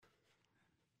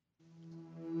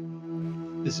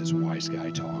This is Wise Guy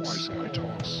Talks. Wise Guy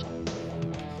Talks.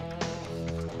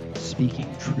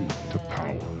 Speaking truth To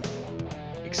power.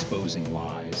 exposing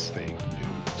lies, Fake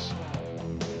news.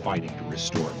 fighting to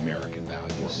restore American For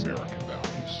values. American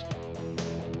values.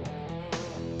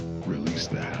 Release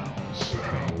the hounds. The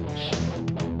hounds.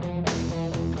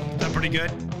 Is that pretty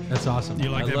good? That's awesome. You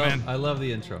like that, man? I love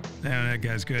the intro. Yeah, that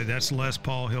guy's good. That's Les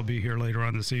Paul. He'll be here later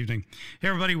on this evening. Hey,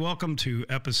 everybody, welcome to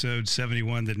episode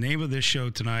 71. The name of this show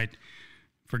tonight,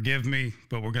 forgive me,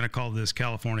 but we're going to call this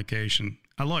Californication.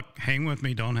 Look, hang with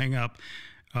me. Don't hang up.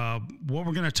 What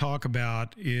we're going to talk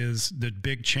about is the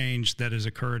big change that has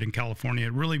occurred in California.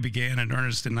 It really began in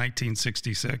earnest in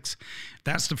 1966.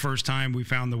 That's the first time we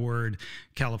found the word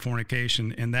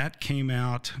Californication, and that came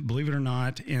out, believe it or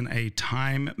not, in a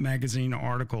Time magazine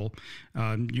article.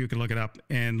 You can look it up.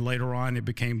 And later on, it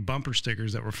became bumper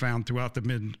stickers that were found throughout the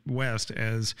Midwest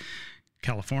as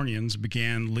Californians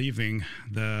began leaving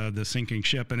the sinking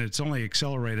ship, and it's only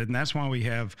accelerated, and that's why we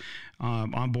have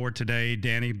on board today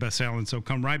Danny Bassalin. So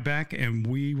come right back, and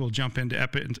we will jump into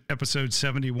episode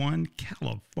 71,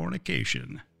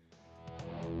 Californication.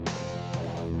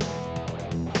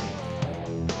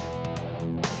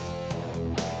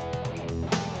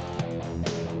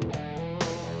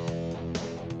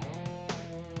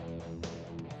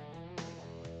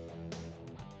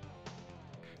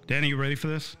 Danny, you ready for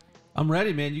this? I'm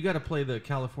ready, man. You got to play the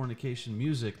Californication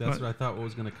music. That's what I thought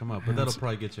was going to come up, but that'll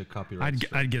probably get you a copyright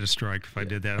strike. I'd get a strike if I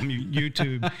did that. I mean,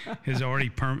 YouTube has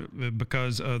already,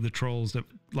 because of the trolls that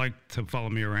like to follow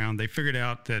me around, they figured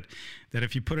out that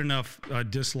if you put enough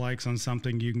dislikes on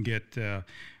something, you can get the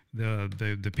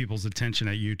people's attention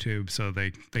at YouTube. So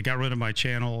they got rid of my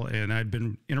channel, and I'd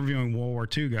been interviewing World War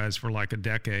II guys for like a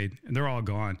decade, and they're all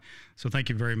gone. So thank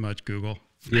you very much, Google.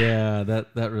 Yeah,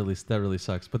 that really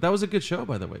sucks. But that was a good show,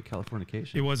 by the way,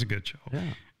 Californication. It was a good show.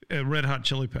 Yeah. Red Hot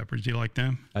Chili Peppers. Do you like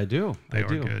them? I do. They I are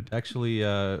do. good. Actually,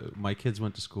 my kids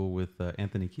went to school with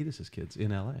Anthony Kiedis' kids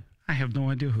in L.A. I have no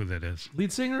idea who that is.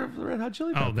 Lead singer of the Red Hot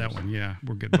Chili Peppers. Oh, that one. Yeah,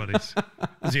 we're good buddies.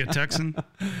 Is he a Texan?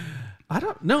 I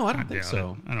don't think doubt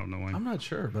so. it. I don't know him. I'm not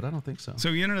sure, but I don't think so. So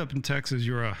you ended up in Texas.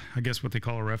 You're I guess what they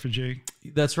call a refugee.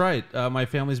 That's right. My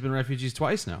family's been refugees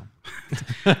twice now.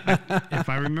 If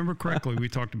I remember correctly, we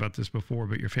talked about this before,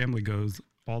 but your family goes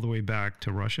all the way back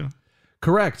to Russia.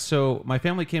 Correct. So my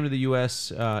family came to the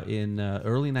U.S. In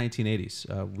early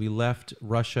 1980s. We left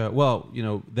Russia. Well,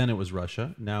 then it was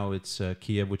Russia. Now it's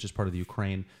Kiev, which is part of the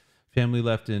Ukraine. Family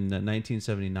left in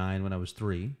 1979 when I was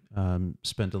 3.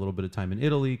 Spent a little bit of time in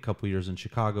Italy, a couple years in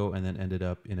Chicago, and then ended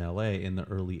up in L.A. in the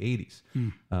early 80s.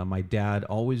 My dad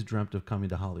always dreamt of coming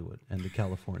to Hollywood and to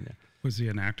California. Was he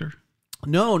an actor?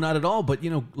 No, not at all. But,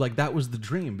 that was the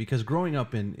dream, because growing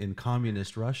up in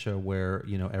communist Russia, where,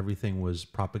 everything was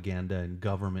propaganda and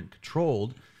government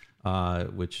controlled,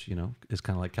 which, is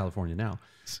kind of like California now.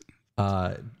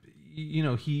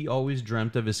 He always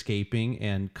dreamt of escaping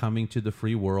and coming to the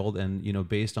free world. And,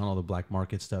 based on all the black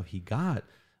market stuff he got,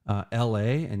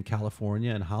 L.A. and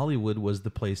California and Hollywood was the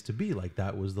place to be. Like,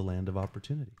 that was the land of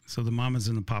opportunity. So the Mamas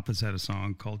and the Papas had a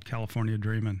song called California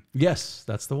Dreamin'. Yes,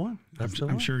 that's the one.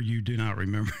 I'm sure you do not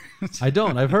remember. I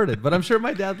don't. I've heard it, but I'm sure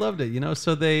my dad loved it.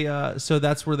 So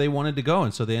that's where they wanted to go,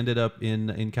 and so they ended up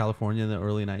in California in the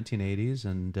early 1980s,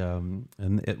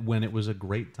 when it was a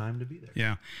great time to be there.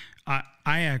 Yeah, I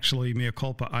actually, mea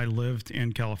culpa, I lived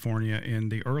in California in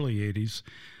the early 80s,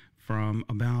 from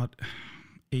about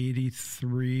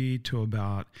 83 to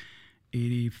about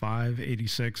 85,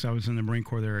 86. I was in the Marine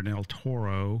Corps there in El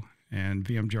Toro, and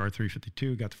VMGR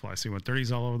 352, got to fly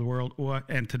C-130s all over the world.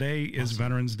 And today is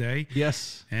Veterans Day.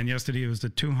 Yes. And yesterday was the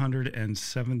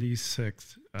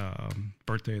 276th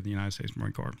birthday of the United States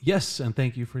Marine Corps. Yes, and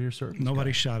thank you for your service.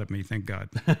 Nobody shot at me, thank God.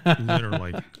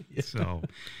 Literally. Yeah. So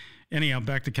anyhow,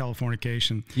 back to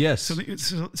Californication. Yes. So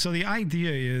the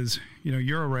idea is,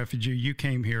 you're a refugee, you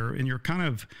came here, and you're kind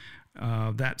of,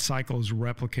 that cycle is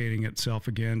replicating itself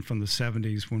again from the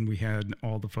 70s, when we had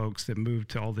all the folks that moved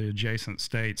to all the adjacent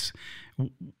states.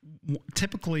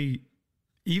 Typically,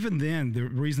 even then, the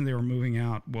reason they were moving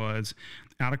out was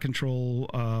out of control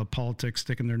politics,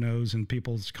 sticking their nose in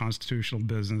people's constitutional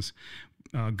business,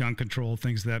 gun control,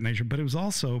 things of that nature. But it was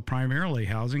also primarily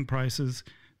housing prices,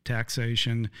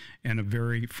 taxation, and a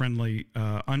very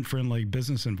unfriendly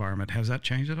business environment. Has that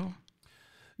changed at all?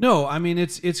 No, I mean,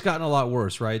 it's gotten a lot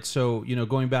worse, right? So,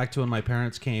 going back to when my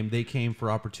parents came, they came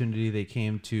for opportunity. They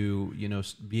came to,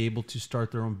 be able to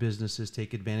start their own businesses,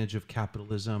 take advantage of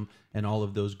capitalism and all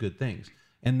of those good things.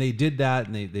 And they did that,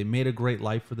 and they made a great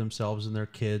life for themselves and their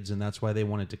kids, and that's why they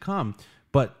wanted to come.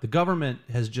 But the government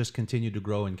has just continued to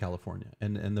grow in California.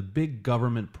 And the big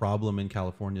government problem in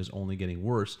California is only getting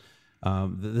worse.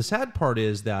 The sad part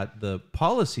is that the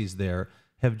policies there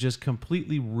have just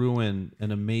completely ruined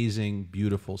an amazing,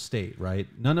 beautiful state, right?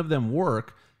 None of them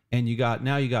work, and you got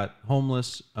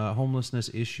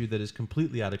homelessness issue that is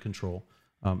completely out of control.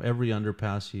 Every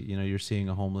underpass, you're seeing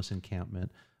a homeless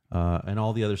encampment, and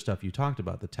all the other stuff you talked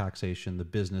about, the taxation, the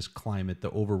business climate, the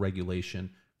overregulation,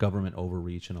 government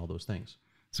overreach, and all those things.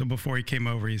 So before he came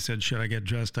over, he said, "Should I get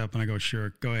dressed up?" And I go,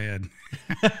 "Sure, go ahead."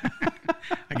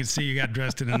 I can see you got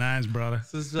dressed in the nines, brother.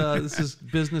 This is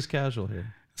business casual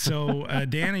here. So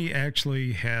Danny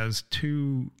actually has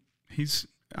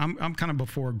I'm kind of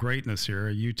before greatness here,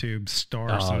 a YouTube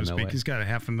star, so to speak. Way. He's got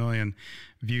 500,000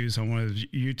 views on one of his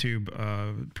YouTube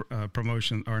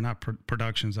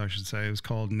productions, I should say. It's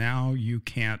called Now You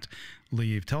Can't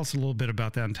Leave. Tell us a little bit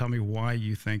about that and tell me why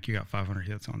you think you got 500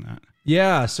 hits on that.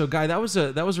 Yeah, so Guy, that was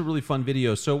a really fun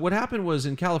video. So what happened was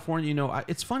in California,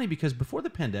 it's funny because before the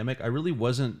pandemic, I really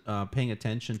wasn't paying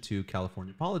attention to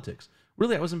California politics.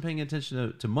 Really, I wasn't paying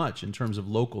attention to much in terms of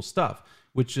local stuff,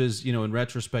 which is, in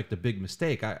retrospect, a big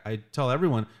mistake. I tell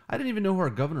everyone, I didn't even know who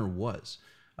our governor was.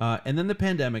 And then the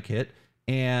pandemic hit,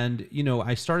 and,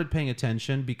 I started paying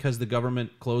attention because the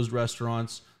government closed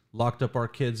restaurants, locked up our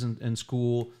kids in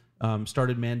school,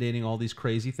 started mandating all these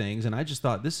crazy things. And I just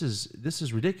thought, this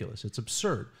is ridiculous. It's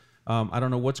absurd. I don't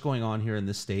know what's going on here in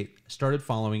this state. Started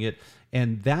following it.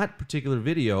 And that particular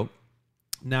video,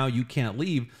 Now You Can't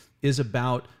Leave, is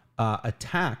about a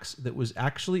tax that was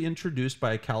actually introduced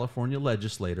by a California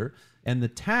legislator. And the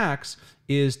tax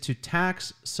is to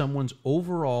tax someone's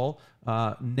overall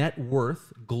net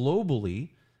worth globally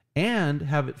and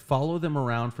have it follow them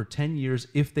around for 10 years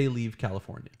if they leave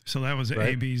California. So that was Right?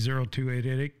 AB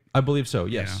 02888? I believe so.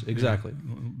 Yes, Yeah, exactly.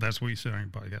 yeah. That's what you said,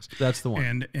 I guess. That's the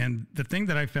one. And the thing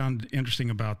that I found interesting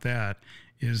about that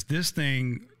is this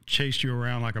thing chased you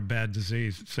around like a bad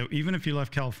disease. So even if you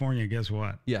left California, guess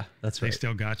what? Yeah, that's They right.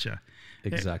 still got you.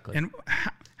 Exactly. And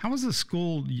how is the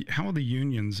school? How are the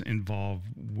unions involved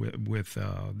with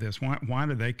this? Why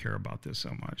do they care about this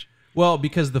so much? Well,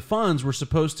 because the funds were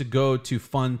supposed to go to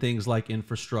fund things like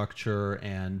infrastructure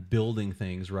and building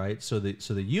things, right? So the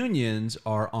unions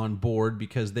are on board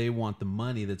because they want the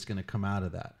money that's going to come out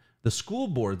of that. The school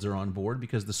boards are on board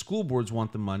because the school boards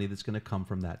want the money that's going to come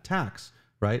from that tax,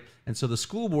 right? And so the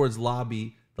school boards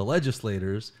lobby the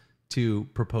legislators to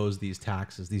propose these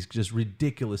taxes, these just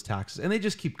ridiculous taxes. And they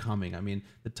just keep coming. I mean,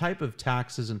 the type of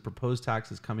taxes and proposed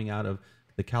taxes coming out of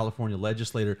the California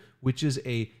legislature, which is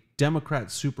a Democrat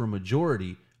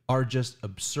supermajority, are just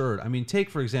absurd. I mean, take,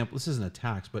 for example, this isn't a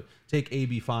tax, but take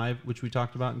AB 5, which we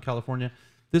talked about in California.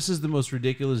 This is the most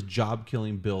ridiculous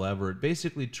job-killing bill ever. It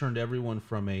basically turned everyone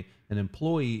from an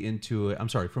employee into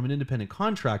from an independent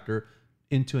contractor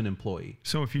into an employee.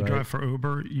 So if you drive for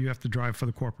Uber, you have to drive for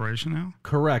the corporation now?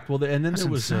 Correct. Well, and then That's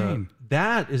there was insane.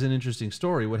 that is an interesting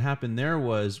story. What happened there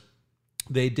was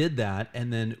they did that,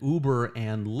 and then Uber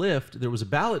and Lyft, there was a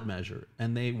ballot measure,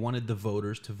 and they wanted the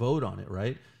voters to vote on it,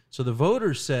 right? So the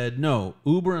voters said, no,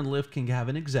 Uber and Lyft can have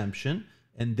an exemption,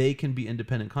 and they can be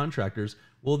independent contractors.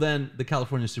 Well, then the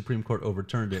California Supreme Court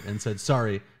overturned it and said,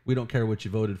 sorry, we don't care what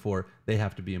you voted for. They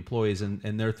have to be employees, and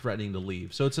they're threatening to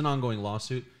leave. So it's an ongoing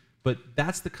lawsuit. But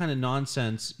that's the kind of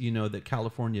nonsense, that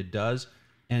California does.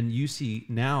 And you see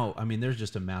now, I mean, there's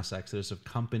just a mass exodus of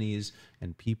companies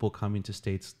and people coming to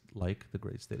states like the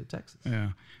great state of Texas. Yeah.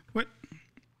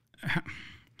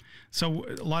 So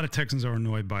a lot of Texans are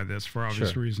annoyed by this for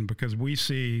obvious Sure. reason, because we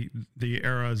see the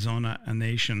Arizona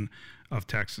nation of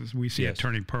Texas. We see Yes. it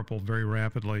turning purple very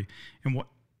rapidly. And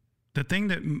the thing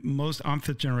that I'm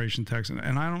fifth generation Texan,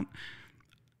 and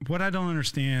what I don't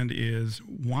understand is,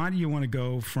 why do you want to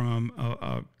go from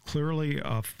a clearly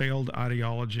a failed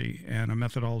ideology and a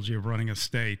methodology of running a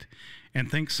state and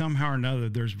think somehow or another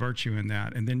there's virtue in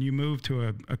that, and then you move to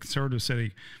a conservative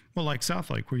city, well, like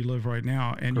Southlake, where you live right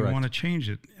now, and Correct. you want to change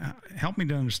it? Help me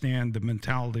to understand the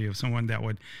mentality of someone that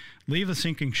would leave a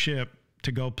sinking ship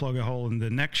to go plug a hole in the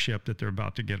next ship that they're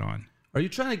about to get on. Are you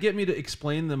trying to get me to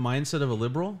explain the mindset of a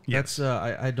liberal? Yes. That's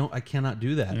I cannot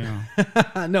do that.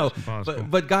 Yeah. No, impossible.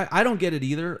 but Guy, I don't get it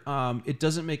either. It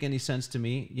doesn't make any sense to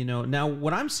me. Now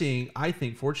what I'm seeing, I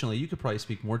think, fortunately, you could probably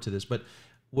speak more to this, but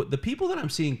what the people that I'm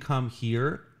seeing come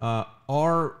here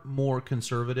are more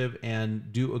conservative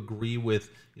and do agree with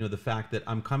the fact that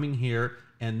I'm coming here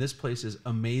and this place is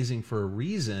amazing for a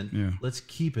reason. Yeah. Let's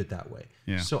keep it that way.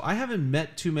 Yeah. So I haven't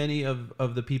met too many of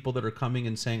the people that are coming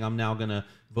and saying I'm now going to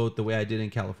vote the way I did in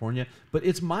California, but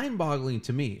it's mind-boggling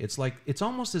to me. It's like, it's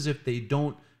almost as if they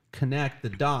don't connect the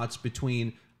dots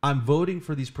between I'm voting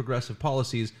for these progressive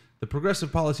policies. The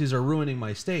progressive policies are ruining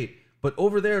my state, But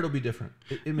over there, it'll be different.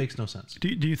 It makes no sense. Do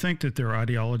you think that their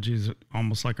ideology is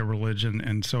almost like a religion?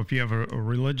 And so if you have a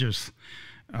religious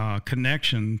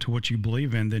connection to what you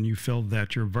believe in, then you feel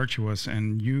that you're virtuous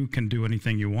and you can do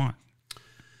anything you want.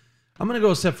 I'm going to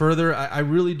go a step further. I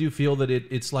really do feel that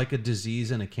it's like a disease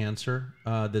and a cancer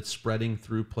that's spreading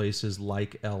through places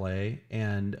like LA.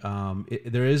 And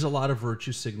there is a lot of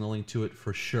virtue signaling to it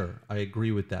for sure. I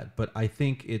agree with that. But I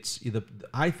think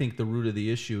I think the root of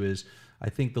the issue is I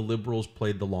think the liberals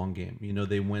played the long game. You know,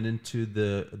 they went into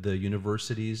the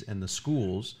universities and the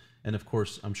schools. And of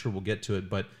course, I'm sure we'll get to it.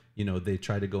 But, you know, they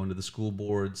try to go into the school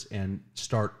boards and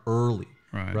start early.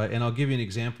 Right. And I'll give you an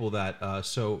example of that.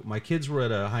 So my kids were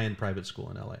at a high-end private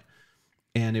school in LA.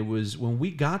 And it was, when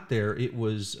we got there, it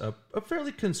was a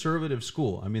fairly conservative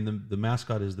school. I mean, the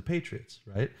mascot is the Patriots,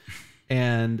 right?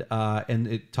 And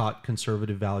it taught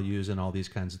conservative values and all these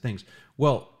kinds of things.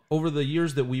 Well, over the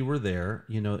years that we were there,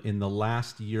 you know, in the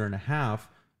last year and a half,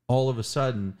 all of a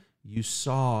sudden, you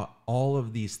saw all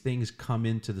of these things come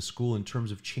into the school in terms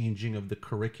of changing of the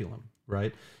curriculum,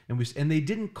 right? And they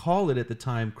didn't call it at the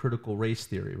time critical race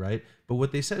theory, right? But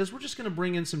what they said is, we're just going to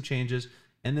bring in some changes.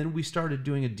 And then we started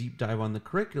doing a deep dive on the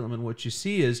curriculum. And what you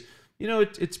see is, you know,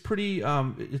 it's pretty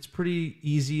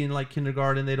easy in like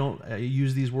kindergarten. They don't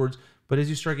use these words. But as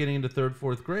you start getting into 3rd,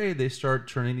 4th grade, they start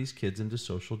turning these kids into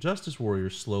social justice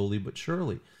warriors slowly but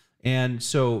surely. And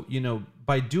so, you know,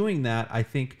 by doing that, I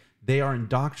think they are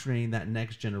indoctrinating that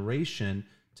next generation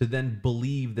to then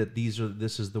believe that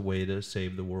this is the way to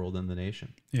save the world and the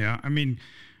nation. Yeah, I mean,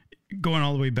 going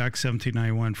all the way back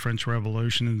 1791, French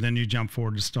Revolution, and then you jump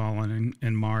forward to Stalin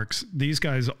and Marx. These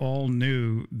guys all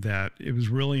knew that it was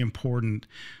really important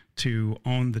to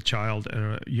own the child at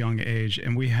a young age.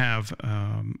 And we have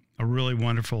a really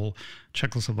wonderful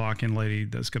Czechoslovakian lady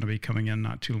that's going to be coming in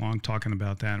not too long talking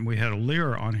about that. And we had a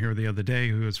Lear on here the other day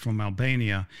who is from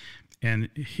Albania, and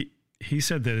he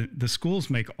said that the schools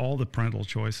make all the parental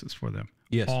choices for them.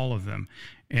 Yes. All of them.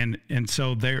 And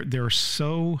so they're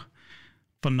so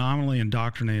phenomenally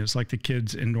indoctrinated. It's like the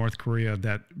kids in North Korea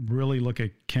that really look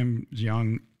at Kim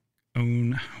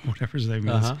Jong-un, whatever his name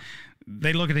is.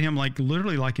 They look at him like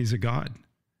literally like he's a god.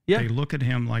 Yeah. They look at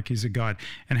him like he's a god.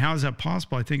 And how is that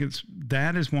possible? I think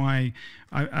that is why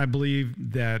I believe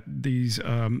that this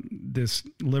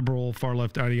liberal far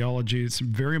left ideology, it's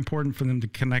very important for them to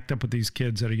connect up with these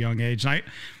kids at a young age. And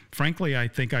frankly, I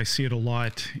think I see it a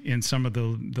lot in some of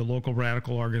the local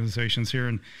radical organizations here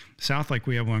in South Lake.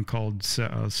 We have one called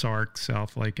SARC,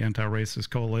 South Lake Anti-Racist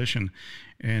Coalition.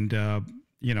 And,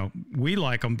 you know, we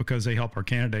like them because they help our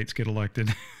candidates get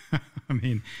elected. I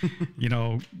mean, you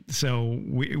know, so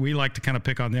we like to kind of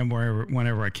pick on them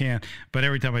whenever I can. But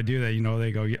every time I do that, you know,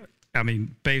 they go, yeah. I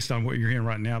mean, based on what you're hearing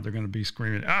right now, they're going to be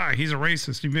screaming, he's a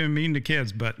racist. You've been mean to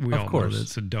kids. But we all know that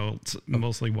it's adults,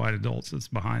 mostly white adults, that's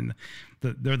behind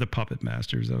they're the puppet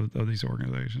masters of these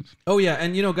organizations. Oh, yeah.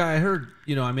 And, you know, Guy, I heard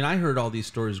all these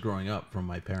stories growing up from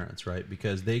my parents, right?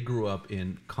 Because they grew up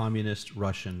in communist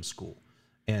Russian school.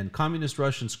 And communist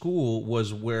Russian school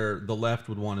was where the left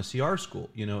would want to see our school.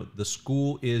 You know, the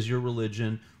school is your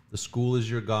religion. The school is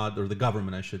your God, or the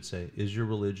government, I should say, is your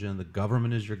religion. The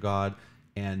government is your God.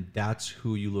 And that's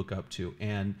who you look up to.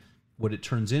 And what it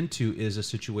turns into is a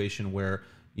situation where,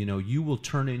 you know, you will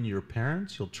turn in your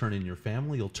parents, you'll turn in your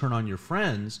family, you'll turn on your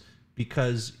friends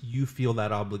because you feel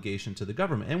that obligation to the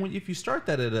government. And if you start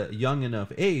that at a young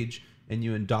enough age and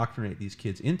you indoctrinate these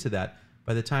kids into that,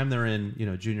 by the time they're in, you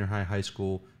know, junior high, high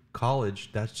school,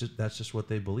 college, that's just what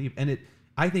they believe. And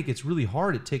I think it's really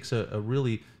hard. It takes a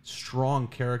really strong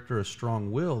character, a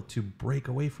strong will to break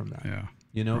away from that. Yeah.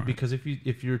 You know, right. Because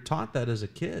if you're taught that as a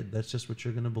kid, that's just what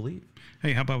you're going to believe.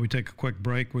 Hey, how about we take a quick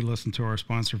break? We listen to our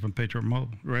sponsor from Patriot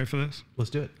Mobile. You ready for this?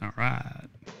 Let's do it. All right.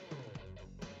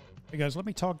 Hey guys, let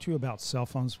me talk to you about cell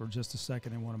phones for just a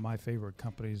second in one of my favorite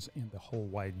companies in the whole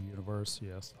wide universe.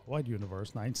 Yes, the wide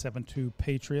universe,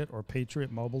 972-PATRIOT or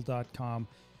patriotmobile.com.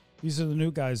 These are the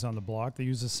new guys on the block. They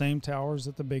use the same towers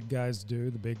that the big guys do.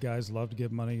 The big guys love to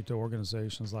give money to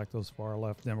organizations like those far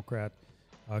left Democrat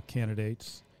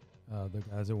candidates. The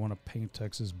guys that want to paint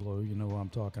Texas blue, you know who I'm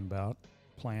talking about.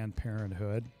 Planned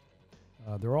Parenthood.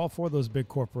 They're all for those big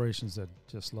corporations that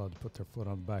just love to put their foot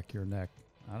on the back of your neck.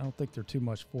 I don't think they're too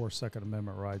much for Second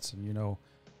Amendment rights, and you know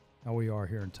how we are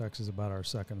here in Texas about our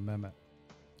Second Amendment.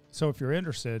 So if you're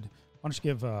interested, why don't you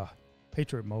give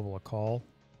Patriot Mobile a call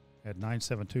at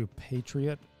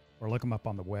 972-PATRIOT or look them up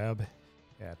on the web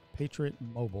at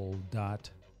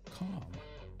patriotmobile.com.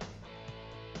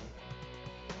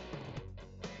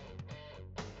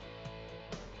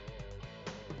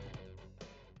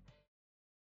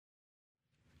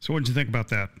 So what did you think about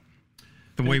that?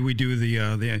 The way we do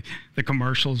the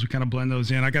commercials, we kind of blend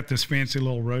those in. I got this fancy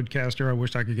little Rodecaster. I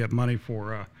wish I could get money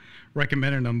for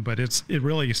recommending them, but it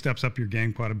really steps up your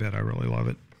game quite a bit. I really love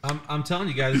it. I'm telling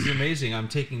you guys, this is amazing. I'm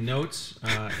taking notes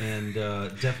and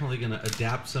definitely going to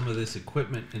adapt some of this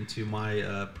equipment into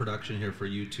my production here for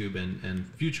YouTube and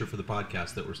future for the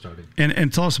podcast that we're starting.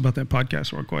 And tell us about that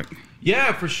podcast real quick.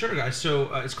 Yeah, for sure, guys.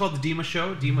 So it's called The Dima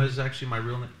Show. Dima is actually my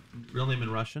real name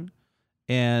in Russian.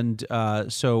 And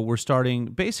so we're starting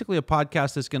basically a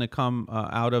podcast that's going to come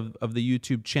out of the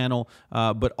YouTube channel,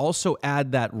 but also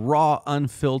add that raw,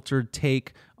 unfiltered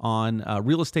take on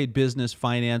real estate, business,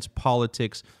 finance,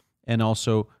 politics, and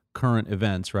also current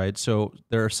events, right? So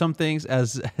there are some things,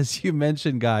 as you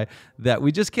mentioned, Guy, that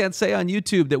we just can't say on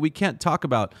YouTube, that we can't talk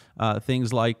about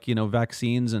things like,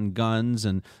 vaccines and guns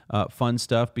and fun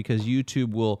stuff, because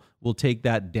YouTube will take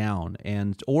that down,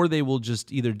 or they will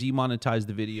just either demonetize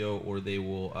the video or they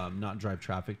will not drive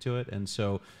traffic to it. And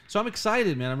so I'm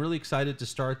excited, man. I'm really excited to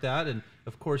start that. And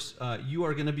of course, you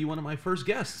are going to be one of my first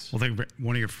guests. Well,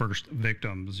 one of your first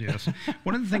victims, yes.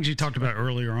 One of the things you talked about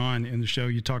earlier on in the show,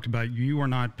 you talked about you were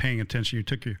not paying attention.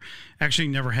 You actually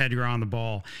never had your eye on the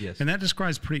ball. Yes. And that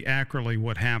describes pretty accurately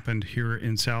what happened here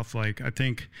in Southlake. I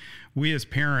think we as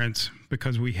parents,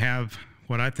 because we have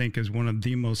what I think is one of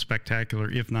the most spectacular,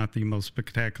 if not the most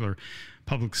spectacular,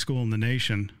 public school in the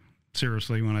nation,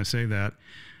 seriously when I say that,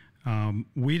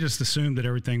 we just assumed that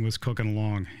everything was cooking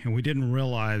along, and we didn't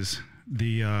realize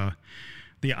the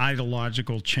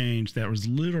ideological change that was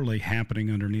literally happening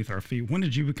underneath our feet. When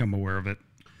did you become aware of it?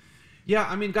 Yeah,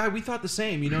 I mean, Guy, we thought the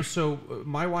same, so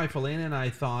my wife, Elena, and I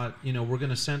thought, we're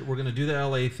going to do the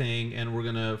LA thing, and we're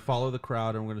going to follow the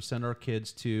crowd, and we're going to send our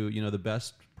kids to, the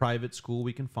best private school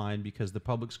we can find, because the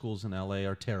public schools in LA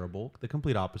are terrible, the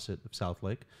complete opposite of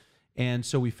Southlake. And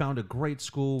so we found a great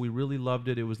school. We really loved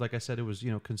it. It was, like I said, it was,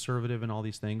 conservative and all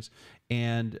these things,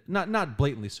 and not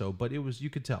blatantly so, but it was,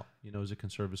 you could tell, it was a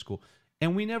conservative school.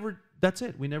 And that's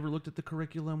it. We never looked at the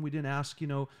curriculum. We didn't ask,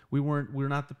 we're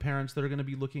not the parents that are going to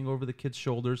be looking over the kids'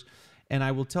 shoulders. And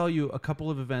I will tell you a couple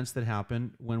of events that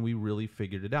happened when we really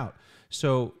figured it out.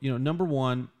 So, number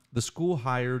one, the school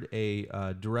hired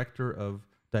a director of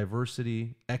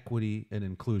diversity, equity, and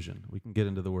inclusion. We can get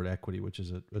into the word equity, which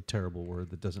is a terrible word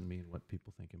that doesn't mean what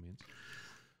people think it means.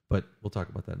 But we'll talk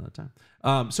about that another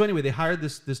time. So anyway, they hired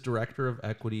this director of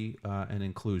equity and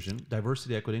inclusion,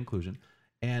 diversity, equity, inclusion.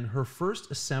 And her first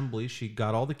assembly, she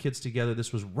got all the kids together.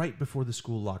 This was right before the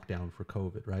school lockdown for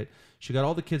COVID, right? She got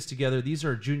all the kids together. These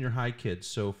are junior high kids,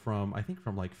 so from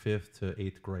like 5th to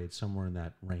 8th grade, somewhere in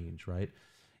that range, right?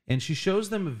 And she shows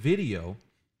them a video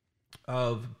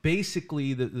of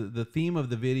basically the theme of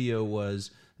the video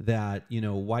was that,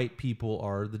 white people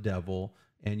are the devil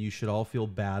and you should all feel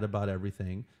bad about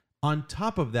everything. On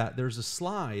top of that, there's a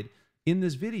slide in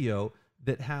this video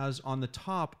that has on the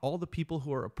top all the people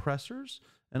who are oppressors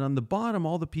and on the bottom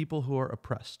all the people who are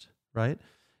oppressed, right?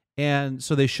 And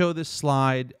so they show this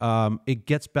slide. It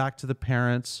gets back to the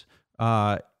parents.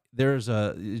 Can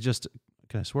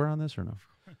I swear on this or no?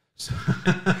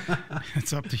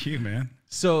 It's up to you, man.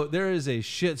 So there is a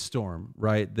shitstorm,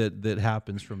 right, that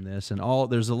happens from this, and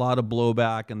there's a lot of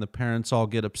blowback, and the parents all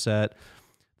get upset.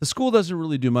 The school doesn't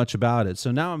really do much about it. So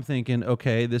now I'm thinking,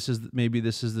 okay, maybe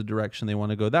this is the direction they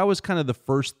want to go. That was kind of the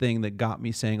first thing that got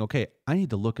me saying, okay, I need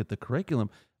to look at the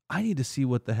curriculum. I need to see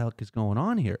what the heck is going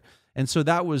on here. And so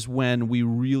that was when we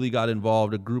really got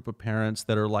involved. A group of parents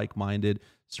that are like-minded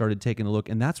started taking a look.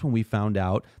 And that's when we found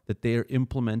out that they're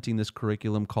implementing this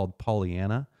curriculum called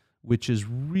Pollyanna, which is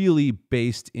really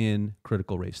based in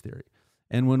critical race theory.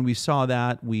 And when we saw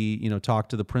that, we talked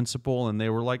to the principal, and they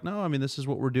were like, no, I mean, this is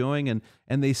what we're doing.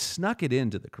 And they snuck it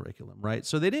into the curriculum, right?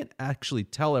 So they didn't actually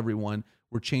tell everyone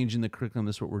we're changing the curriculum,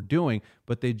 this is what we're doing,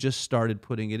 but they just started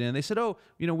putting it in. They said,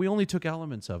 we only took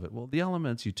elements of it. Well, the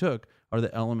elements you took are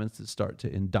the elements that start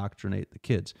to indoctrinate the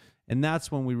kids. And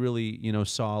that's when we really,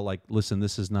 saw like, listen,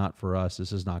 this is not for us.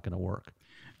 This is not going to work.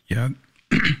 Yeah.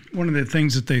 One of the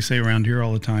things that they say around here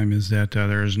all the time is that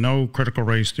there is no critical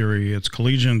race theory. It's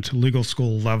collegiate legal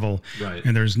school level. Right.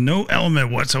 And there's no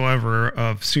element whatsoever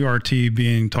of CRT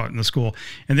being taught in the school.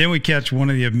 And then we catch one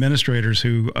of the administrators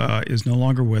who is no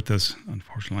longer with us,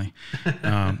 unfortunately.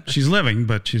 She's living,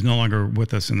 but she's no longer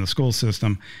with us in the school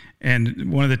system.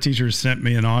 And one of the teachers sent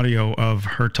me an audio of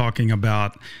her talking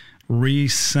about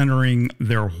recentering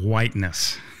their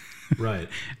whiteness. Right.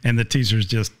 And the teachers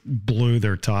just blew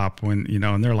their top when,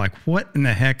 and they're like, what in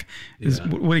the heck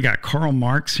what do you got? Karl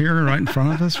Marx here right in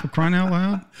front of us, for crying out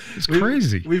loud? It's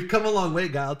crazy. We've come a long way,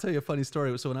 Guy. I'll tell you a funny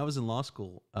story. So when I was in law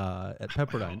school at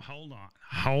Pepperdine. Hold on.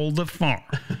 Hold the phone.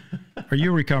 Are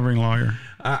you a recovering lawyer?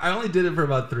 I only did it for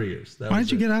about 3 years. Why did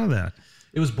you get out of that?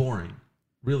 It was boring,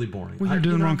 really boring. Well, you're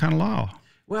doing the wrong kind of law.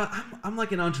 Well, I'm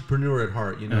like an entrepreneur at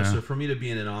heart, Yeah. So for me to be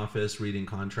in an office reading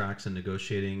contracts and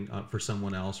negotiating for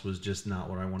someone else was just not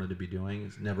what I wanted to be doing.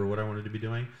 It's never what I wanted to be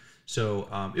doing. So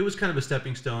it was kind of a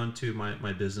stepping stone to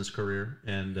my business career,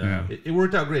 and it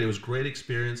worked out great. It was a great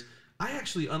experience. I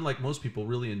actually, unlike most people,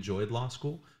 really enjoyed law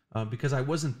school because I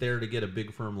wasn't there to get a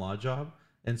big firm law job,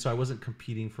 and so I wasn't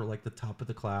competing for like the top of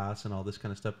the class and all this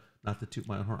kind of stuff. Not to toot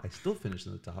my own horn, I still finished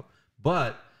in the top,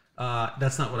 but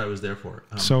that's not what I was there for.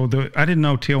 So I didn't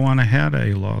know Tijuana had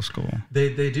a law school.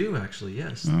 They do actually,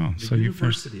 yes. Oh, the so you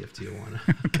University of Tijuana.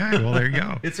 Okay, well, there you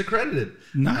go. It's accredited.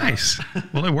 Nice.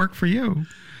 Well, it worked for you.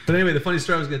 But anyway, the funny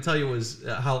story I was going to tell you was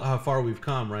how far we've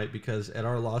come, right? Because at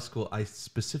our law school, I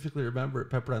specifically remember at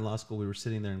Pepperdine Law School, we were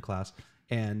sitting there in class,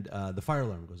 and the fire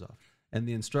alarm goes off. And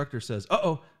the instructor says,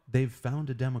 uh-oh, they've found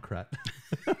a Democrat.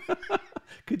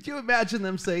 Could you imagine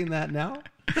them saying that now?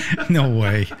 No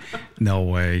way. No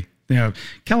way.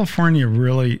 California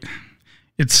really,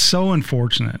 it's so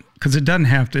unfortunate because it didn't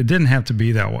have to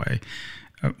be that way.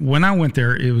 When I went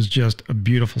there, it was just a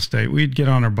beautiful state. We'd get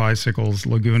on our bicycles,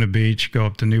 Laguna Beach, go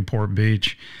up to Newport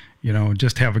Beach,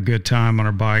 just have a good time on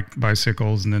our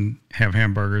bicycles, and then have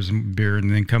hamburgers and beer, and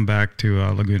then come back to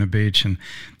Laguna Beach. And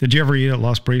did you ever eat at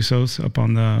Los Brizos up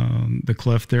on the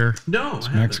cliff there? No, it's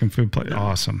a Mexican food place. No.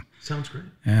 Awesome. Sounds great.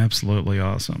 Absolutely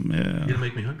awesome. Yeah. You're gonna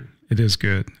make me hungry. It is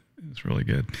good. It's really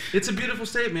good. It's a beautiful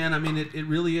state, man. I mean, it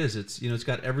really is. It's it's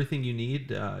got everything you need.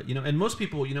 And most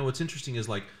people, what's interesting is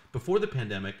like before the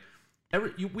pandemic,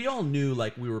 we all knew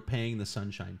like we were paying the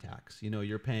sunshine tax.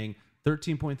 You're paying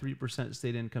 13.3%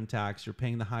 state income tax. You're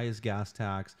paying the highest gas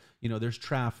tax. There's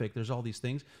traffic. There's all these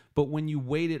things. But when you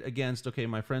weigh it against, okay,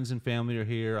 my friends and family are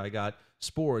here. I got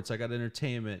sports. I got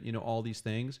entertainment. All these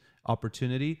things,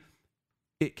 opportunity.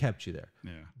 It kept you there.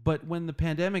 Yeah. But when the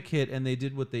pandemic hit and they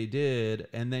did what they did,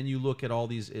 and then you look at all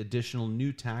these additional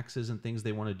new taxes and things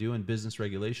they want to do in business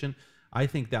regulation, I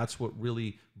think that's what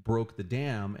really broke the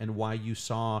dam and why you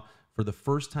saw for the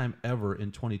first time ever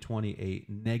in 2020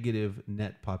 a negative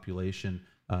net population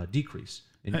decrease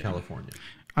in California.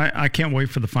 I can't wait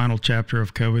for the final chapter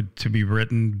of COVID to be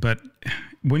written, but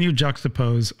when you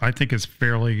juxtapose, I think it's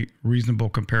fairly reasonable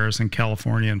comparison,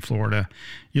 California and Florida.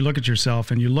 You look at yourself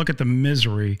and you look at the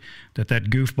misery that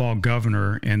goofball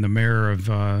governor and the mayor of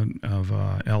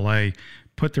LA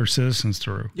put their citizens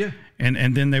through. Yeah.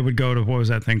 And then they would go to, what was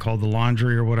that thing called, the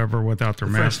laundry or whatever, without their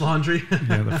mask. French laundry.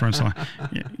 Yeah, the French laundry.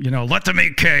 Let them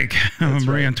eat cake.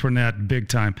 Marie Antoinette, big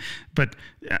time. But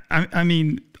I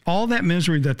mean, all that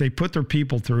misery that they put their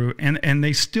people through, and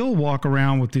they still walk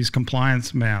around with these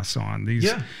compliance masks on.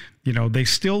 They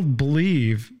still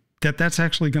believe that that's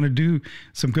actually going to do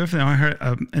some good for them. I heard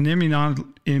an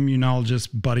immunologist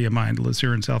buddy of mine lives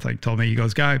here in South Lake told me, he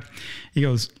goes,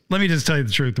 let me just tell you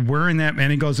the truth. Wearing that, man,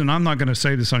 he goes, and I'm not going to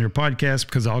say this on your podcast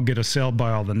because I'll get assailed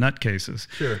by all the nutcases.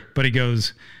 Sure. But he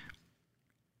goes,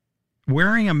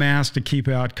 wearing a mask to keep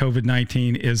out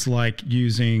COVID-19 is like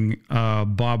using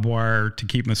barbed wire to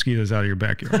keep mosquitoes out of your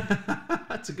backyard.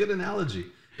 That's a good analogy.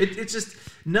 It's just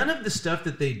none of the stuff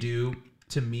that they do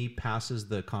to me passes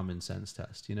the common sense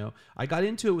test. I got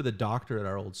into it with a doctor at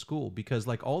our old school because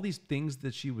like all these things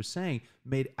that she was saying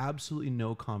made absolutely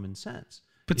no common sense.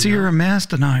 But see, you're a mask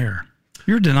denier.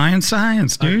 You're denying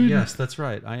science, dude. Yes, that's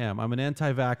right. I am. I'm an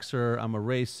anti-vaxxer. I'm a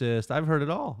racist. I've heard it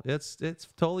all. It's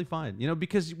totally fine.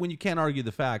 Because when you can't argue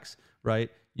the facts,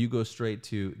 right, you go straight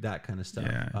to that kind of stuff.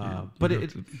 Yeah, but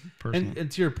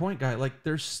and to your point, Guy, like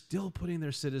they're still putting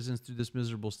their citizens through this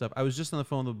miserable stuff. I was just on the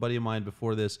phone with a buddy of mine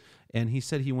before this, and he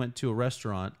said he went to a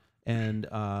restaurant and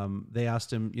they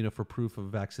asked him, for proof of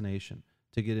vaccination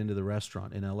to get into the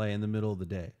restaurant in LA in the middle of the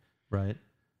day, right?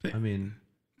 I mean,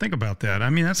 think about that. I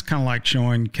mean, that's kind of like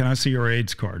showing, can I see your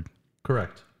AIDS card?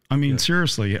 Correct. I mean,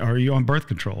 seriously, are you on birth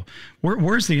control?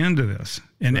 Where's the end of this?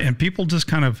 And people just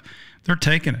kind of, they're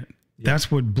taking it. Yeah.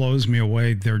 That's what blows me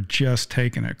away. They're just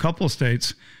taking it. A couple of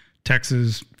states,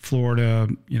 Texas, Florida,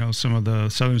 some of the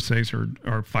southern states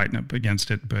are fighting up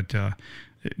against it. But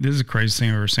this is the craziest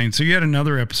thing I've ever seen. So you had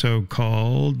another episode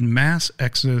called Mass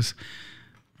Exodus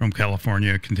from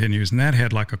California Continues, and that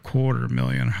had like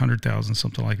 250,000, 100,000,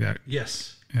 something like that.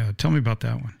 Yes. Tell me about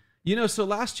that one. So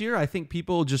last year, I think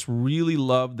people just really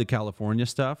loved the California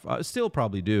stuff. Still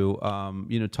probably do,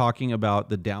 talking about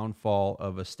the downfall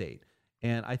of a state.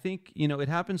 And I think, it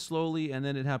happens slowly and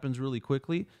then it happens really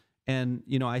quickly. And,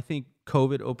 I think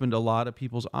COVID opened a lot of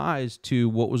people's eyes to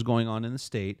what was going on in the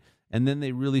state. And then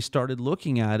they really started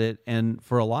looking at it. And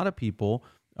for a lot of people,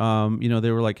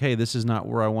 they were like, hey, this is not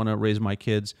where I want to raise my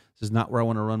kids. This is not where I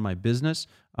want to run my business.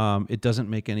 It doesn't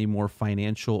make any more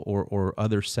financial or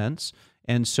other sense.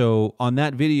 And so on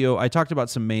that video, I talked about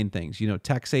some main things.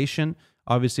 Taxation,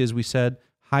 obviously, as we said,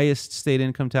 highest state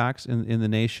income tax in the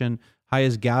nation,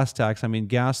 highest gas tax. I mean,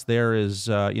 gas there is,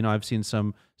 I've seen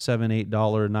some $7, $8,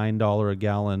 $9 a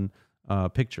gallon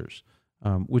pictures,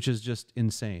 which is just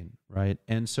insane, right?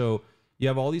 And so you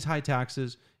have all these high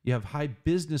taxes. You have high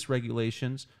business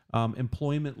regulations.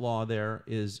 Employment law there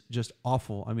is just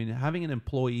awful. I mean, having an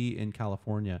employee in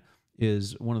California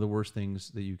is one of the worst things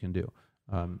that you can do.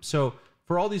 So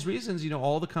for all these reasons,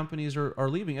 all the companies are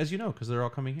leaving, as you know, because they're all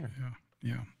coming here.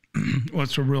 Yeah. Well,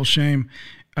 it's a real shame.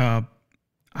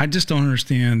 I just don't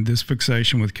understand this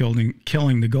fixation with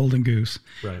killing the golden goose.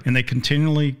 Right. And they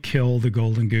continually kill the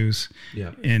golden goose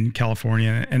in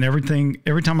California. And every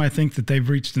time I think that they've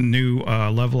reached a new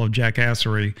level of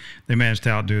jackassery, they manage to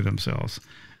outdo themselves.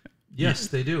 Yes,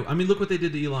 they do. I mean, look what they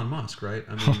did to Elon Musk, right?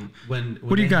 I mean, when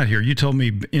what do you got here? You told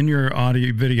me in your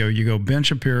audio video, you go Ben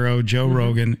Shapiro, Joe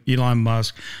Rogan, Elon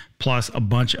Musk, plus a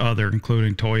bunch other,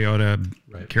 including Toyota,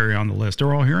 carry on the list.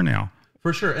 They're all here now.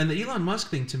 For sure. And the Elon Musk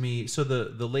thing to me, so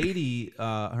the lady,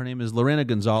 her name is Lorena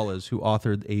Gonzalez, who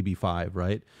authored AB5,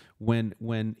 right?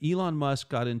 When Elon Musk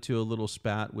got into a little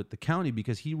spat with the county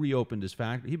because he reopened his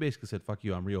factory, he basically said, fuck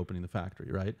you, I'm reopening the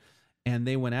factory, right? And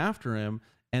they went after him.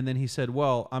 And then he said,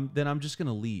 well, I'm just going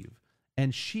to leave.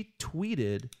 And she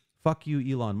tweeted, fuck you,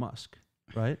 Elon Musk,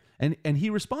 right? And he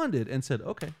responded and said,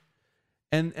 okay.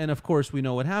 And of course, we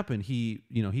know what happened. He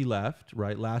left,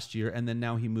 right, last year, and then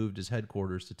now he moved his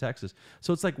headquarters to Texas.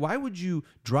 So it's like, why would you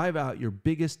drive out your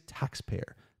biggest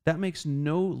taxpayer? That makes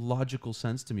no logical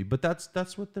sense to me. But that's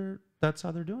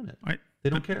how they're doing it. They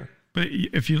don't care. But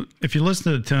if you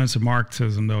listen to the tenets of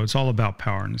Marxism, though, it's all about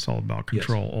power and it's all about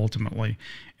control ultimately.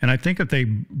 And I think if they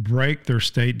break their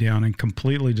state down and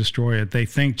completely destroy it, they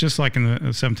think, just like in the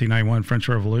 1791 French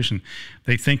Revolution,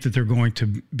 they think that they're going to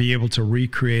be able to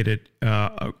recreate it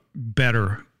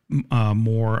better,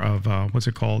 more of what's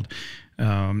it called,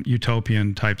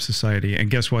 utopian type society. And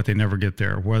guess what? They never get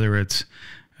there. Whether it's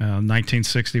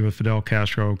 1960 with Fidel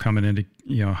Castro coming into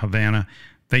Havana.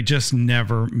 They just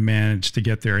never managed to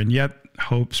get there. And yet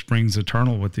hope springs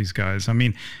eternal with these guys. I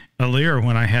mean, Alir,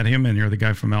 when I had him in here, the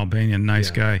guy from Albania, nice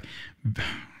guy,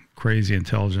 crazy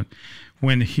intelligent.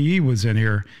 When he was in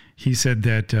here, he said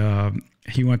that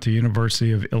he went to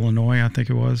University of Illinois, I think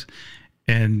it was.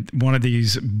 And one of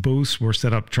these booths were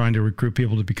set up trying to recruit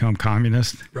people to become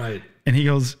communists. Right. And he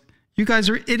goes, you guys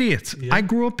are idiots. Yeah. I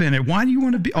grew up in it. Why do you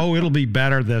want to be? Oh, it'll be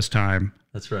better this time.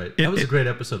 That's right. That was a great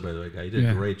episode, by the way, guy. You did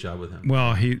a great job with him.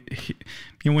 Well, he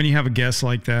when you have a guest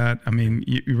like that, I mean,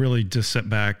 you really just sit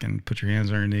back and put your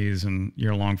hands on your knees and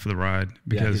you're along for the ride.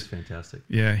 Because, he's fantastic.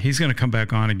 Yeah, he's going to come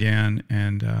back on again,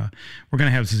 and we're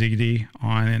going to have Zidi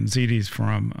on, and Zidi's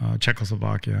from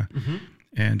Czechoslovakia,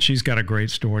 and she's got a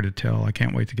great story to tell. I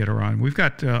can't wait to get her on. We've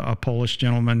got a Polish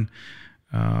gentleman.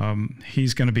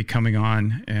 He's going to be coming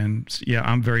on, and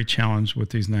I'm very challenged with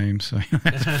these names, so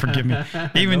forgive me.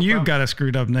 Even you got a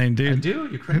screwed up name, dude. I do.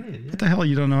 Ukrainian. What the hell?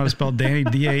 You don't know how to spell Danny?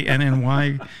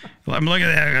 D-A-N-N-Y? I'm looking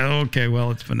at that. Okay,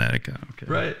 well, it's Phonetica. Okay.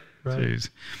 Right. Jeez.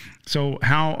 So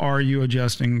how are you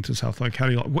adjusting to South Lake? How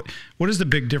do you? What is the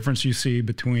big difference you see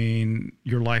between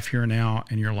your life here now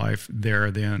and your life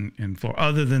there then in Florida,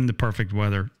 other than the perfect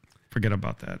weather? Forget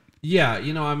about that. Yeah,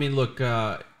 I mean, look,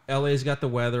 LA's got the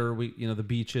weather, the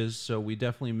beaches, so we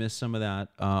definitely miss some of that.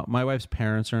 My wife's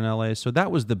parents are in LA, so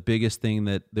that was the biggest thing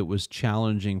that was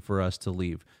challenging for us to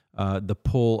leave. The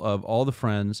pull of all the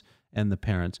friends and the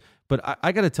parents. But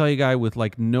I got to tell you, Guy, with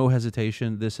like no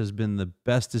hesitation, this has been the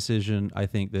best decision I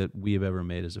think that we have ever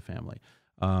made as a family.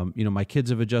 My kids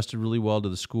have adjusted really well to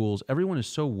the schools. Everyone is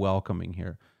so welcoming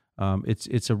here.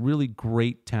 It's a really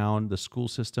great town. The school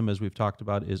system, as we've talked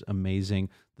about, is amazing.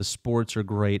 The sports are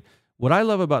great. What I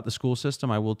love about the school system,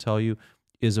 I will tell you,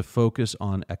 is a focus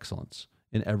on excellence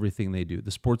in everything they do. The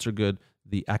sports are good.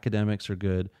 The academics are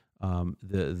good.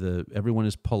 Everyone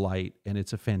is polite, and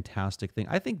it's a fantastic thing.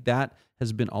 I think that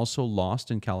has been also lost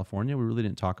in California. We really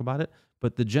didn't talk about it,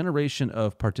 but the generation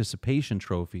of participation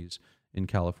trophies in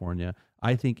California,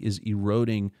 I think, is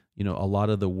eroding, a lot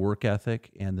of the work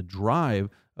ethic and the drive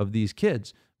of these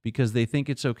kids because they think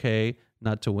it's okay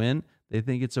not to win. They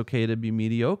think it's okay to be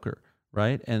mediocre.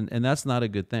 Right. And that's not a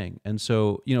good thing. And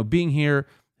so, being here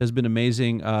has been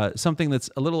amazing. Something that's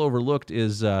a little overlooked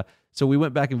is, so we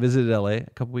went back and visited LA a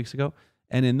couple weeks ago.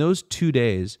 And in those 2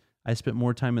 days, I spent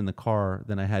more time in the car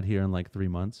than I had here in like 3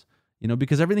 months,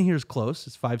 because everything here is close.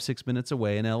 It's 5-6 minutes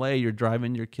away. In LA, you're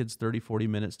driving your kids 30-40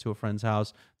 minutes to a friend's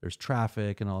house. There's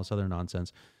traffic and all this other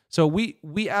nonsense. So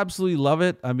we absolutely love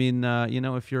it. I mean,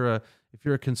 if you're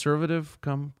a conservative,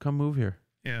 come move here.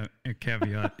 Yeah. A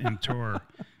caveat emptor.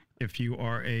 if you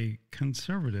are a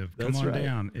conservative, That's come on right.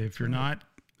 down. If you're not,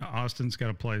 Austin's got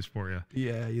a place for you.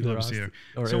 Yeah, We'd love to see you.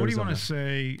 or So what do you want Arizona.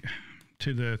 to say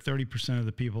to the 30% of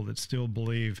the people that still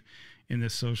believe in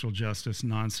this social justice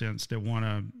nonsense, that want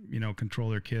to, control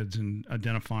their kids and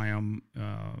identify them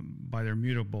by their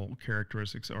mutable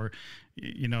characteristics, or,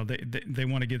 they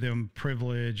want to give them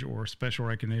privilege or special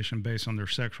recognition based on their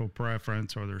sexual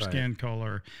preference or their Right. skin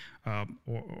color,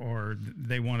 or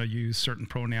they want to use certain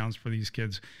pronouns for these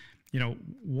kids.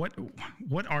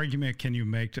 What argument can you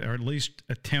make to, or at least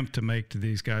attempt to make to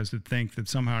these guys that think that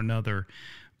somehow or another,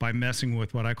 by messing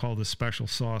with what I call the special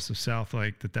sauce of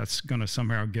Southlake, that's going to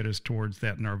somehow get us towards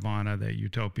that nirvana, that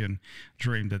utopian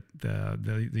dream that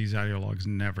these ideologues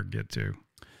never get to?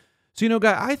 So,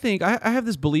 Guy, I think I have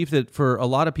this belief that for a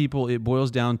lot of people, it boils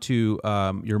down to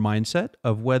your mindset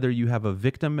of whether you have a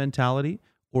victim mentality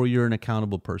or you're an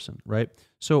accountable person, right?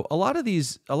 So a lot of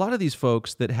these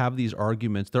folks that have these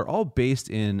arguments, they're all based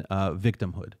in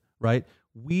victimhood, right?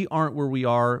 We aren't where we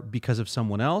are because of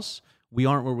someone else. We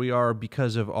aren't where we are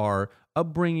because of our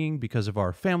upbringing, because of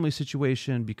our family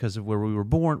situation, because of where we were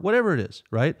born, whatever it is,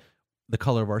 right? The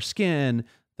color of our skin,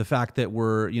 the fact that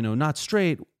we're, not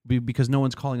straight because no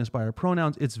one's calling us by our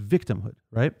pronouns. It's victimhood,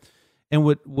 right? And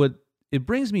what it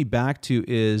brings me back to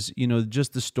is,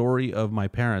 just the story of my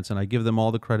parents, and I give them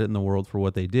all the credit in the world for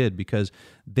what they did, because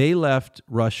they left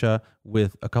Russia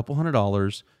with a couple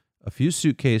 $100, a few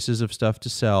suitcases of stuff to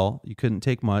sell. You couldn't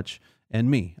take much. And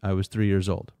me, I was 3 years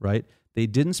old, right? They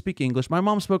didn't speak English. My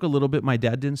mom spoke a little bit. My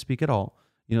dad didn't speak at all.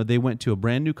 They went to a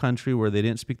brand new country where they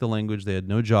didn't speak the language. They had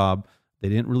no job. They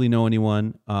didn't really know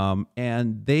anyone.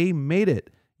 And they made it.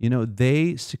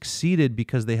 They succeeded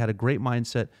because they had a great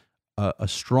mindset, a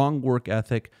strong work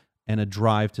ethic, and a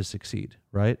drive to succeed,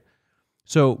 right?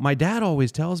 So my dad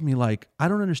always tells me, like, I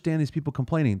don't understand these people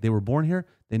complaining. They were born here.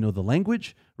 They know the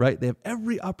language, right? They have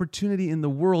every opportunity in the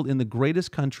world, in the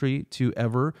greatest country to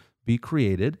ever be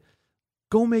created.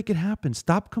 Go make it happen.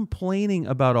 Stop complaining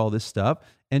about all this stuff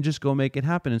and just go make it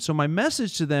happen. And so my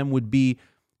message to them would be,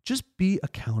 just be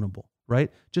accountable,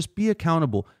 right? Just be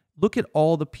accountable. Look at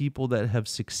all the people that have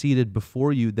succeeded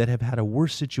before you that have had a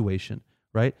worse situation,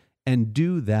 right? And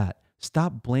do that.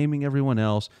 Stop blaming everyone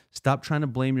else. Stop trying to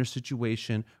blame your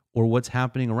situation or what's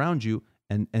happening around you,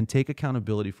 and take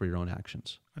accountability for your own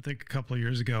actions. I think a couple of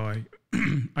years ago,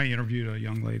 I interviewed a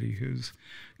young lady who's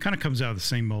kind of comes out of the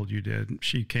same mold you did.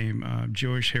 She came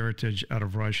Jewish heritage out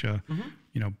of Russia,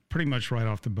 pretty much right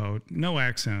off the boat. No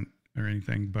accent or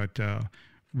anything, but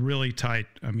really tight.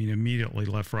 I mean, immediately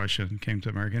left Russia and came to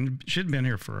America. And she'd been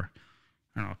here for,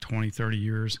 20, 30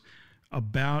 years,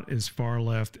 about as far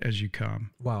left as you come.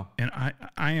 Wow. And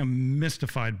I am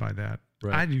mystified by that.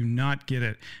 Right. I do not get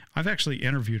it. I've actually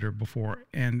interviewed her before,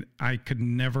 and I could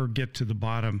never get to the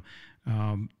bottom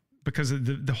because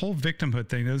the whole victimhood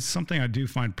thing is something I do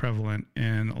find prevalent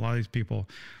in a lot of these people.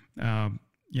 I'm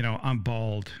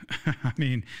bald. I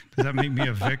mean, does that make me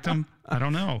a victim? I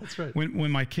don't know. That's right.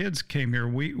 When my kids came here,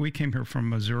 we came here from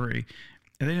Missouri,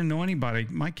 and they didn't know anybody.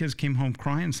 My kids came home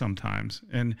crying sometimes.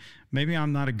 And maybe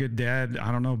I'm not a good dad.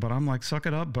 I don't know. But I'm like, suck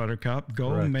it up, buttercup. Go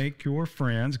Correct. make your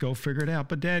friends. Go figure it out.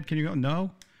 But, Dad, can you go?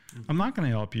 No, I'm not going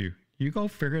to help you. You go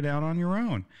figure it out on your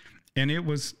own. And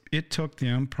it took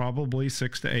them probably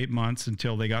 6 to 8 months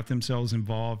until they got themselves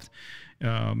involved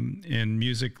in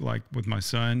music, like with my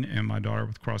son and my daughter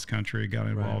with cross country, got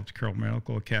involved at Carroll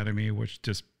Medical Academy, which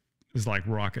just is like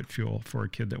rocket fuel for a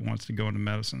kid that wants to go into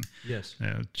medicine. Yes.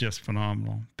 Just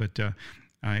phenomenal. But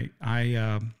And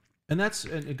guys,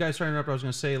 sorry to interrupt. I was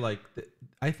going to say,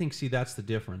 I think, that's the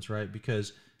difference, right?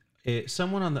 Because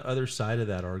someone on the other side of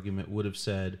that argument would have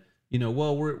said,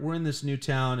 well, we're in this new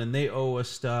town and they owe us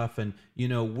stuff, and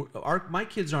my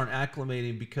kids aren't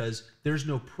acclimating because there's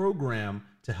no program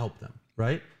to help them,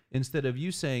 right? Instead of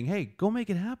you saying, hey, go make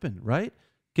it happen, right?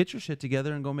 Get your shit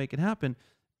together and go make it happen.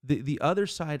 The other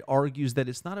side argues that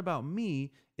it's not about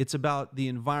me, it's about the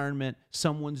environment.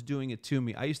 Someone's doing it to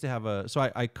me. I used to have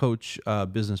I coach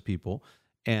business people,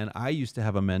 and I used to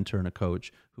have a mentor and a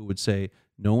coach who would say,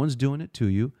 no one's doing it to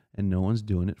you and no one's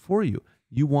doing it for you.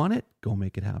 You want it? Go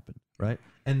make it happen, right?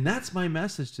 And that's my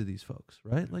message to these folks,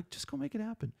 right? Like, just go make it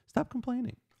happen. Stop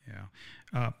complaining.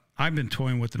 Yeah. I've been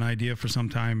toying with an idea for some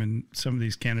time, and some of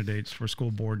these candidates for school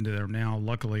board that are now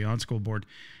luckily on school board,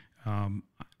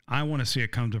 I want to see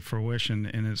it come to fruition,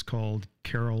 and it's called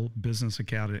Carroll Business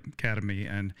Academy.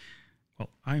 And, well,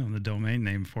 I own the domain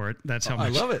name for it. That's how much.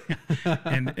 I love it.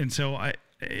 and so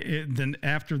then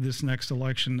after this next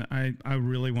election, I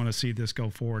really want to see this go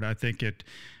forward. I think it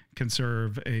can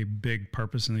serve a big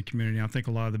purpose in the community. I think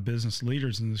a lot of the business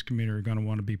leaders in this community are going to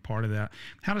want to be part of that.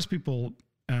 How does people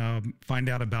find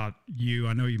out about you?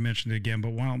 I know you mentioned it again,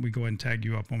 but why don't we go ahead and tag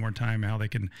you up one more time, how they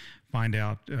can find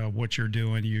out what you're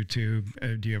doing,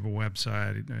 YouTube? Do you have a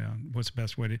website? What's the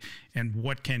best way to, and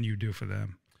what can you do for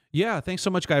them? Yeah, thanks so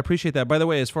much, Guy. I appreciate that. By the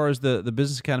way, as far as the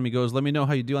Business Academy goes, let me know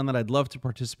how you do on that. I'd love to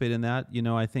participate in that. You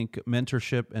know, I think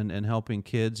mentorship and helping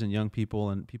kids and young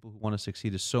people and people who want to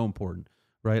succeed is so important,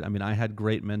 right? I mean, I had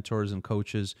great mentors and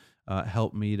coaches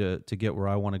help me to get where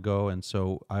I want to go, and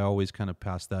so I always kind of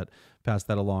pass that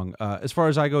along. As far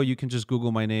as I go, you can just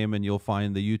Google my name and you'll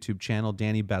find the YouTube channel,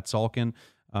 Danny Batsalkin.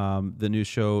 The new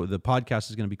show, the podcast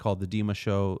is going to be called The Dima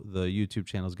Show. The YouTube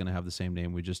channel is going to have the same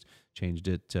name. We just changed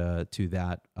it to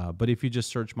that. But if you just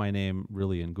search my name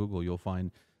really in Google, you'll find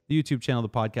the YouTube channel, the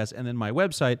podcast, and then my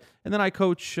website. And then I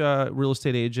coach real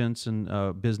estate agents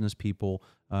and business people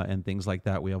and things like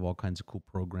that. We have all kinds of cool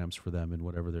programs for them and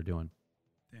whatever they're doing.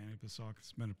 Danny Batsalkin,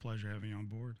 it's been a pleasure having you on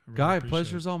board. Guy,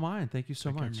 pleasure's all mine. Thank you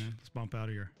so Take care, much. man. Let's bump out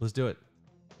of here. Let's do it.